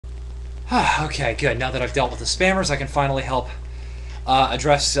Okay, good. Now that I've dealt with the spammers, I can finally help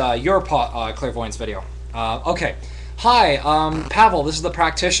address your clairvoyance video. Okay. Hi, Pavel. This is the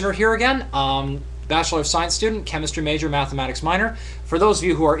practitioner here again. Bachelor of Science student, chemistry major, mathematics minor. For those of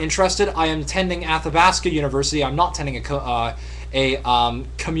you who are interested, I am attending Athabasca University. I'm not attending a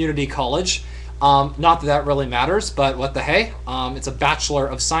community college. Not that that really matters, but what the hey? It's a Bachelor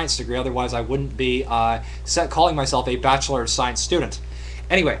of Science degree. Otherwise, I wouldn't be calling myself a Bachelor of Science student.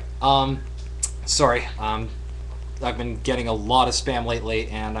 Anyway, sorry. I've been getting a lot of spam lately,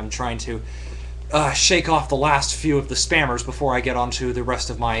 and I'm trying to shake off the last few of the spammers before I get on to the rest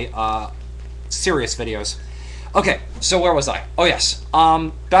of my serious videos. Okay, so where was I? Oh yes,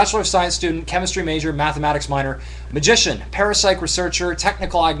 Bachelor of Science student, chemistry major, mathematics minor, magician, parapsych researcher,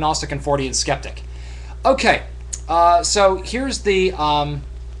 technical agnostic, and Fortean skeptic. Okay, so here's the...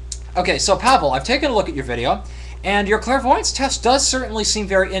 okay, so Pavel, I've taken a look at your video, and your clairvoyance test does certainly seem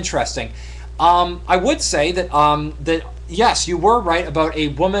very interesting. I would say that yes, you were right about a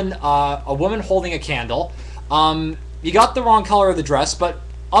woman holding a candle. You got the wrong color of the dress, but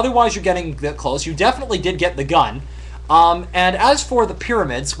otherwise you're getting that close. You definitely did get the gun. And as for the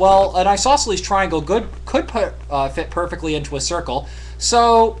pyramids, well, an isosceles triangle could fit perfectly into a circle.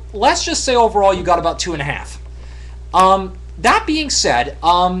 So let's just say overall you got about 2.5. That being said,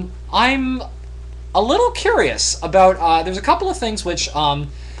 I'm a little curious about, there's a couple of things which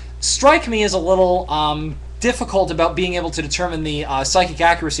strike me as a little difficult about being able to determine the psychic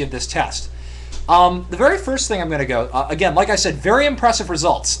accuracy of this test. The very first thing I'm going to go, again, like I said, very impressive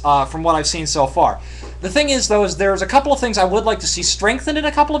results from what I've seen so far. The thing is, though, is there's a couple of things I would like to see strengthened in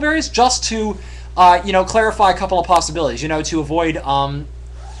a couple of areas just to, clarify a couple of possibilities, to avoid,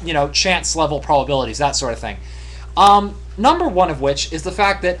 chance level probabilities, that sort of thing. Number one of which is the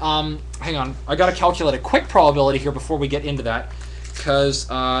fact that, hang on, I got to calculate a quick probability here before we get into that, because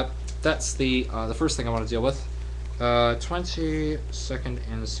that's the first thing I want to deal with. 20 second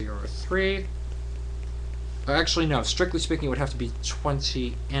NCR3. Actually, no. Strictly speaking, it would have to be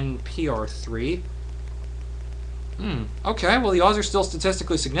 20 NPR3. Okay, well, the odds are still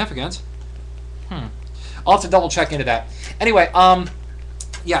statistically significant. I'll have to double check into that. Anyway,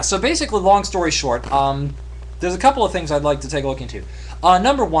 yeah, so basically, long story short, there's a couple of things I'd like to take a look into.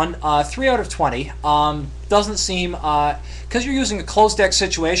 Number one, 3 out of 20 doesn't seem, because you're using a closed deck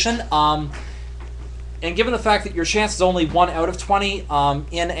situation, and given the fact that your chance is only 1 out of 20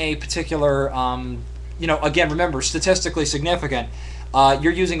 in a particular, again, remember, statistically significant,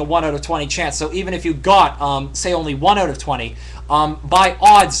 you're using a 1 out of 20 chance. So even if you got, say, only 1 out of 20, by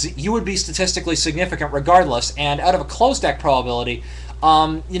odds, you would be statistically significant regardless. And out of a closed deck probability,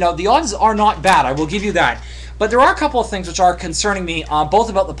 the odds are not bad. I will give you that. But there are a couple of things which are concerning me,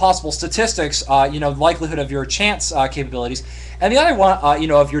 both about the possible statistics, likelihood of your chance capabilities, and the other one,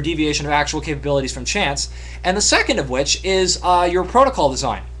 of your deviation of actual capabilities from chance, and the second of which is your protocol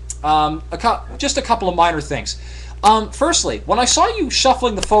design. Just a couple of minor things. Firstly, when I saw you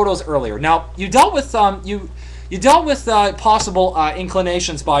shuffling the photos earlier, now you dealt with possible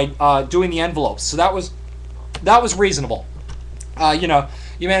inclinations by doing the envelopes, so that was reasonable.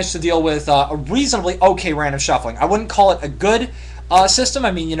 You managed to deal with a reasonably okay random shuffling. I wouldn't call it a good system. I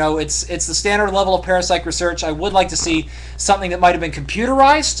mean, it's the standard level of parapsych research. I would like to see something that might have been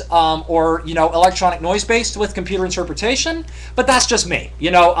computerized or electronic noise based with computer interpretation. But that's just me.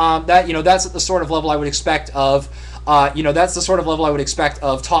 That's at the sort of level I would expect of that's the sort of level I would expect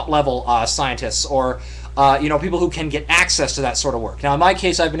of top level scientists or people who can get access to that sort of work. Now, in my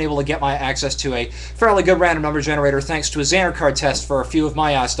case, I've been able to get my access to a fairly good random number generator thanks to a Xander card test for a few of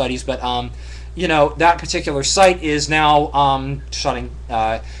my studies, but, that particular site is now shutting.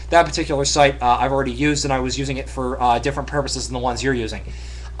 That particular site I've already used, and I was using it for different purposes than the ones you're using.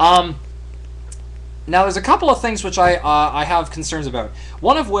 Now, there's a couple of things which I have concerns about.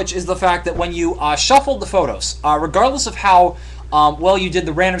 One of which is the fact that when you shuffled the photos, regardless of how well you did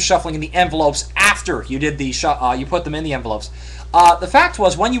the random shuffling in the envelopes after you did the you put them in the envelopes. The fact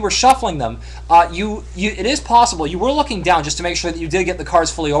was, when you were shuffling them, it is possible you were looking down just to make sure that you did get the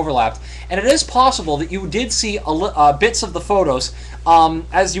cards fully overlapped, and it is possible that you did see bits of the photos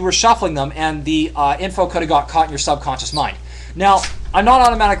as you were shuffling them, and the info could have got caught in your subconscious mind. Now, I'm not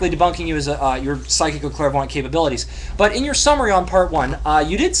automatically debunking you as your psychic or clairvoyant capabilities, but in your summary on part 1,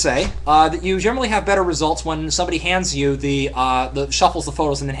 you did say that you generally have better results when somebody hands you shuffles the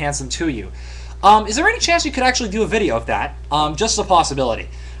photos and then hands them to you. Is there any chance you could actually do a video of that? Just a possibility.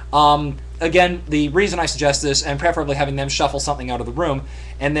 Again, the reason I suggest this, and preferably having them shuffle something out of the room,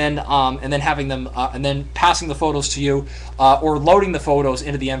 and then having them and then passing the photos to you, or loading the photos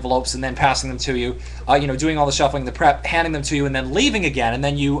into the envelopes and then passing them to you, doing all the shuffling, the prep, handing them to you, and then leaving again, and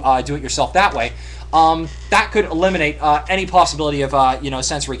then you do it yourself that way. That could eliminate any possibility of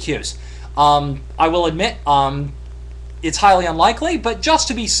sensory cues. I will admit it's highly unlikely, but just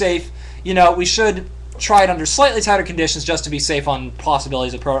to be safe, we should try it under slightly tighter conditions just to be safe on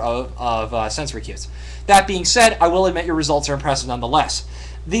possibilities of sensory cues. That being said, I will admit your results are impressive nonetheless.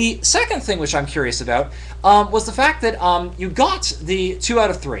 The second thing which I'm curious about was the fact that you got the 2 out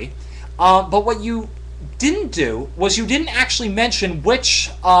of 3, but what you didn't do was you didn't actually mention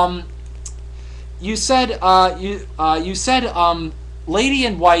which. You said lady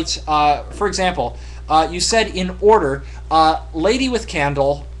in white. For example, you said in order lady with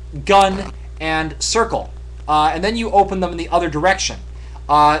candle, gun, and circle, and then you open them in the other direction.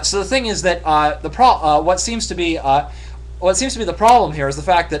 So the thing is that what seems to be the problem here is the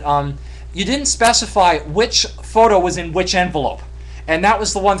fact that you didn't specify which photo was in which envelope, and that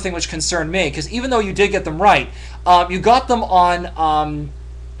was the one thing which concerned me, because even though you did get them right, you got them on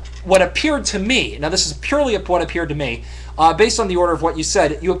what appeared to me. Now this is purely what appeared to me, based on the order of what you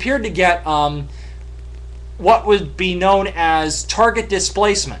said. You appeared to get what would be known as target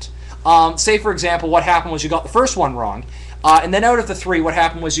displacement. Say, for example, what happened was you got the first one wrong, and then out of the 3, what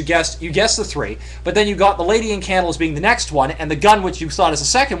happened was you guessed the 3, but then you got the lady in candle as being the next one, and the gun, which you thought as the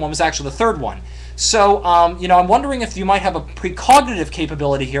second one, was actually the third one. So, I'm wondering if you might have a precognitive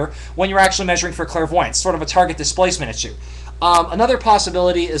capability here when you're actually measuring for clairvoyance, sort of a target displacement issue. Another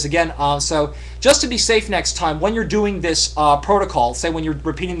possibility is, again, so just to be safe next time, when you're doing this protocol, say when you're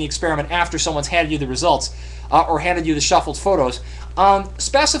repeating the experiment after someone's handed you the results, or handed you the shuffled photos,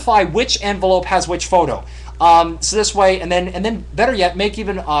 specify which envelope has which photo. So this way, and then better yet, make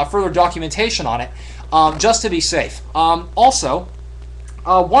even further documentation on it, just to be safe. Also,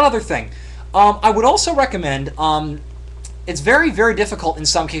 one other thing, I would also recommend. It's very, very difficult in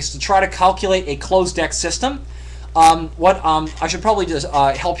some cases to try to calculate a closed deck system. I should probably just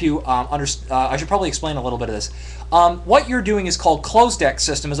help you I should probably explain a little bit of this. What you're doing is called closed deck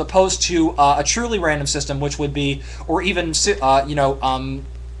system, as opposed to a truly random system, which would be, or even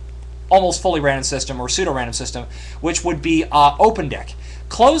almost fully random system or pseudo random system, which would be open deck.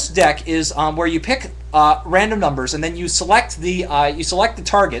 Closed deck is where you pick random numbers, and then you select the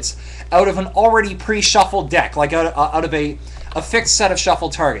targets out of an already pre-shuffled deck, like out of a fixed set of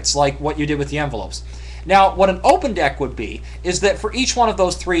shuffled targets, like what you did with the envelopes. Now, what an open deck would be is that for each one of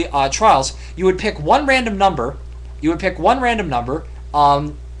those 3 trials, you would pick one random number. Do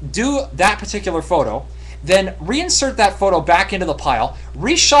that particular photo, then reinsert that photo back into the pile,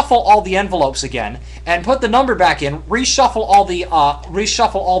 reshuffle all the envelopes again, and put the number back in. Reshuffle all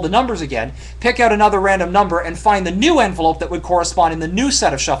the numbers again. Pick out another random number and find the new envelope that would correspond in the new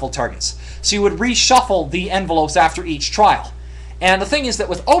set of shuffled targets. So you would reshuffle the envelopes after each trial. And the thing is that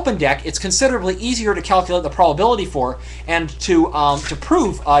with open deck, it's considerably easier to calculate the probability for, and to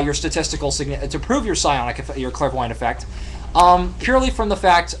prove your statistical to prove your psionic, your clairvoyant effect, purely from the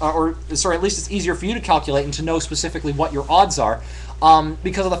fact, at least it's easier for you to calculate and to know specifically what your odds are,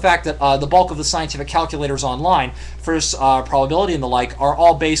 because of the fact that the bulk of the scientific calculators online for probability and the like are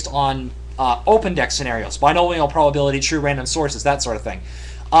all based on open deck scenarios, binomial probability, true random sources, that sort of thing.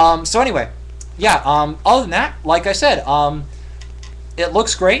 So anyway, yeah. Other than that, like I said. It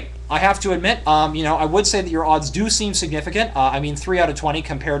looks great. I have to admit, I would say that your odds do seem significant. 3 out of 20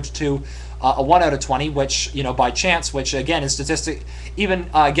 compared to a 1 out of 20, which, by chance, which again is even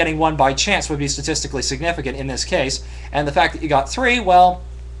getting 1 by chance would be statistically significant in this case. And the fact that you got 3, well,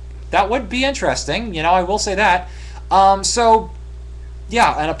 that would be interesting. I will say that. So,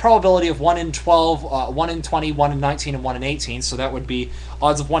 yeah, and a probability of 1 in 12, 1 in 20, 1 in 19, and 1 in 18. So that would be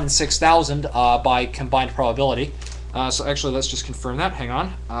odds of 1 in 6,000 by combined probability. So actually, let's just confirm that. Hang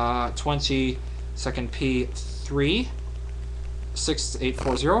on. 20 second P3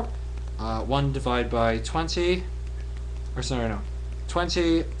 6840. 1 divided by 20. Or sorry, no.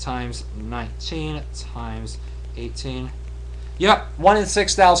 20 times 19 times 18. Yep, 1 in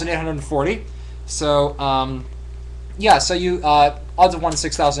 6,840. So, yeah, so you odds of 1 in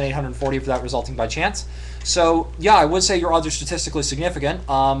 6,840 for that resulting by chance. So, yeah, I would say your odds are statistically significant.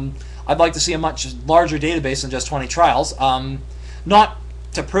 I'd like to see a much larger database than just 20 trials. Not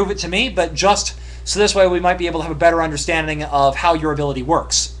to prove it to me, but just So this way we might be able to have a better understanding of how your ability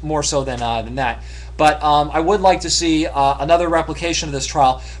works, more so than that. But I would like to see another replication of this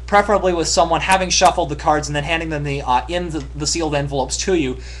trial, preferably with someone having shuffled the cards and then handing them the sealed envelopes to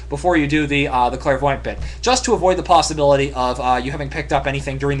you before you do the clairvoyant bit, just to avoid the possibility of you having picked up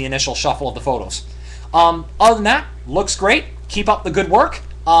anything during the initial shuffle of the photos. Other than that, looks great. Keep up the good work.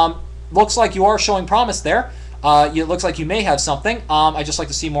 Looks like you are showing promise there. It looks like you may have something. I'd just like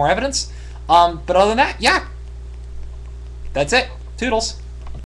to see more evidence. But other than that, yeah. That's it. Toodles.